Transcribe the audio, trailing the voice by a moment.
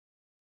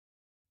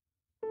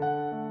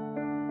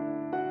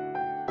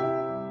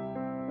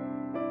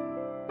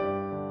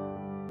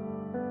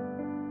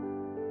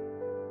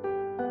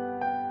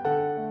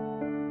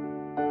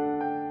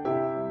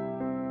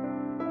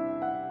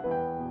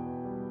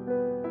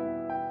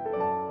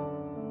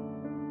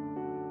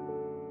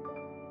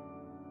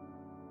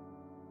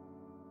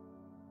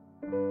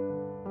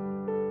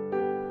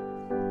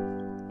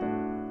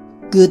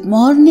Good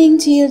morning,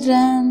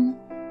 children.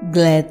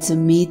 Glad to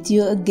meet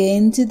you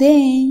again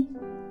today.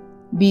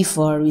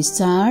 Before we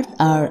start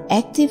our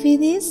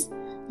activities,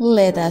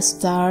 let us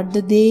start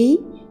the day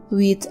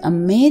with a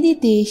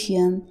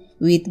meditation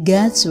with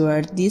God's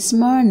Word this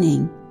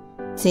morning,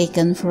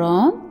 taken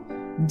from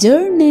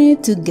Journey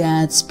to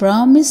God's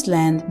Promised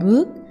Land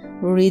book,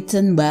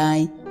 written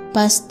by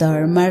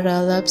Pastor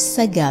Marolop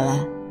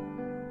Sagala.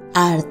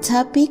 Our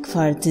topic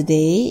for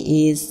today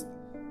is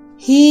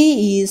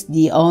He is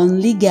the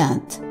only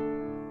God.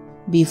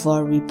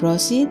 Before we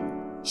proceed,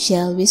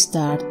 shall we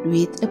start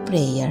with a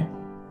prayer?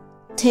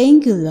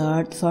 Thank you,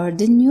 Lord, for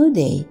the new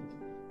day.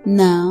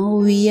 Now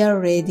we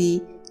are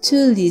ready to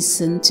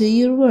listen to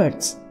your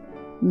words.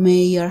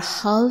 May your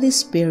Holy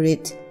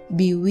Spirit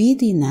be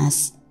within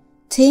us.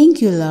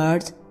 Thank you,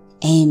 Lord.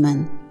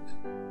 Amen.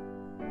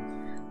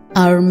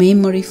 Our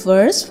memory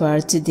verse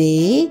for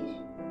today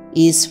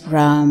is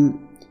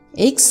from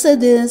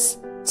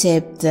Exodus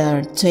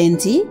chapter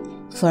 20,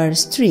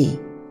 verse 3.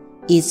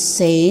 It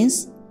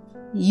says,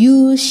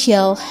 "You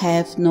shall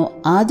have no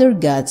other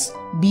gods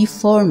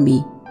before me."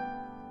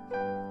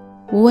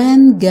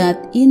 When God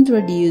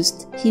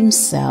introduced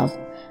himself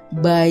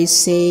by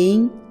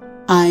saying,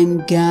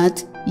 "I'm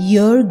God,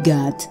 your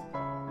God,"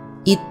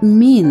 it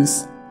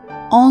means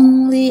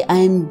only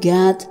I'm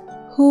God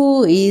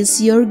who is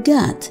your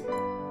God.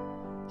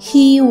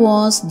 He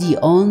was the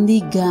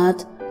only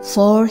God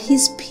for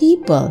his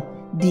people,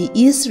 the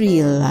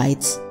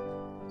Israelites.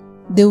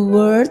 The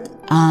word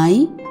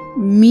 "I"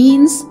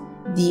 means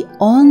the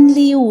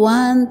only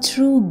one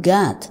true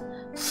God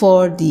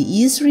for the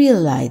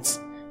Israelites,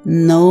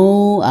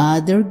 no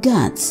other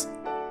gods.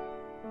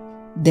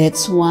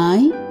 That's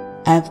why,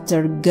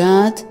 after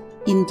God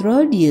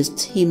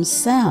introduced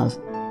himself,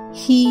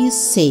 he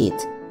said,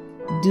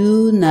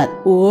 "Do not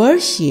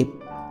worship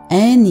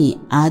any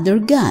other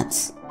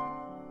gods."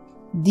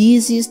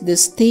 This is the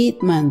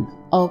statement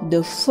of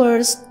the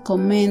First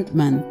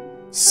Commandment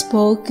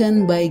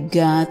spoken by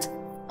God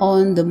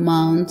on the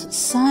Mount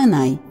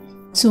Sinai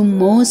to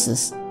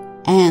Moses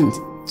and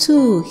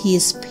to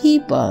his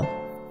people.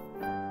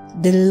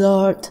 The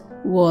Lord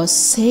was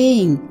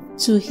saying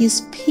to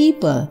his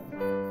people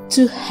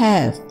to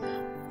have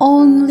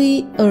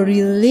only a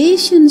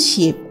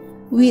relationship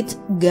with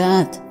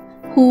God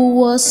who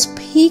was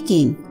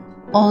speaking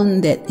on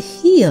that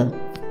hill.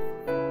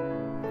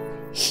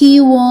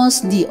 He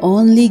was the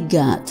only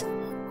God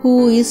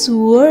who is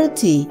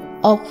worthy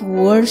of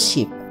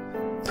worship,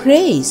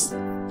 praise,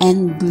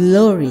 and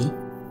glory.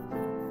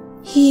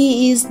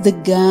 He is the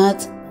God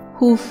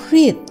who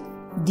freed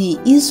the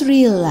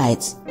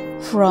Israelites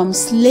from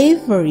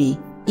slavery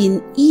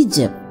in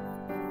Egypt.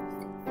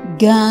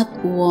 God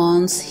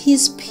wants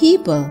his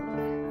people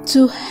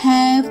to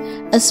have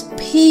a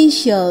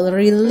special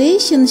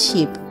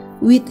relationship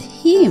with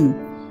him,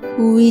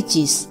 which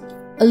is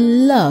a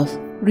love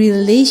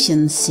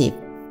relationship.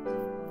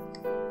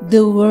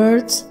 The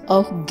words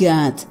of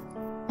God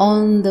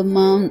on the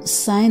Mount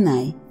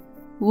Sinai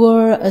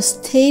were a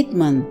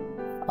statement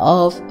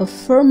of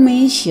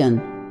affirmation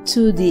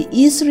to the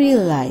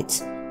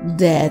Israelites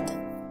that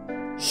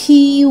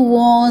he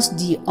was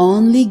the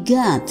only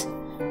God,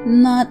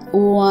 not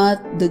what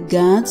the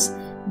gods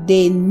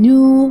they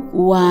knew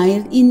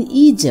while in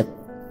Egypt.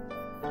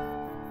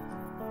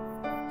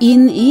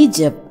 In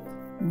Egypt,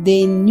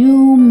 they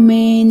knew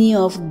many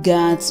of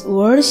gods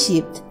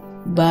worshipped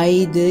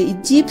by the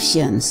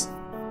Egyptians.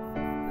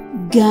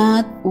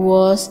 God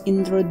was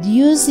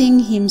introducing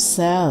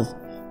himself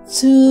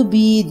to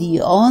be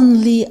the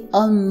only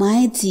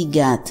Almighty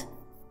God.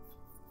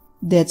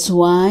 That's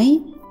why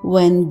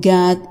when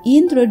God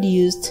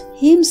introduced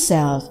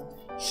himself,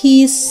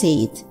 he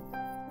said,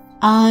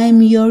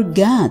 "I'm your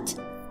God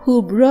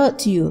who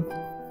brought you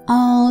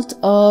out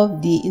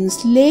of the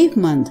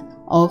enslavement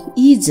of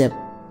Egypt."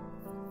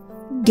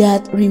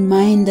 God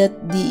reminded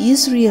the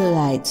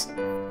Israelites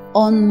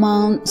on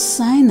Mount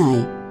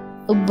Sinai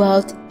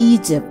about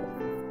Egypt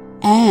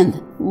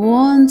and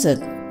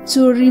wanted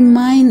to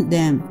remind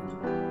them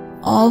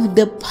of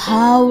the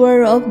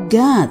power of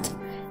God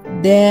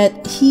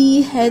that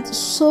he had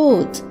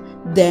showed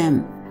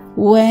them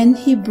when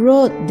he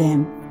brought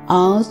them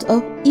out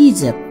of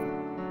Egypt.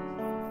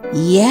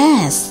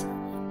 Yes,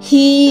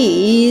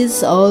 he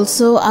is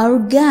also our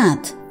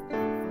God,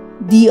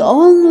 the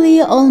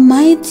only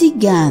Almighty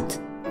God.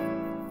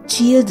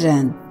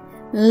 Children,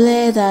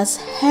 let us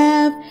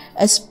have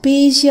a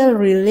special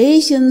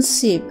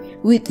relationship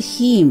with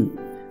him,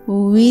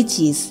 which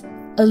is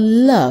a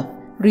love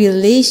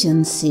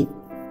relationship.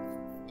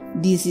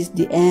 This is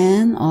the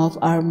end of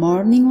our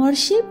morning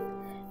worship.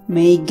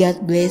 May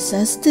God bless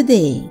us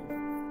today.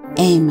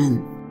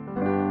 Amen.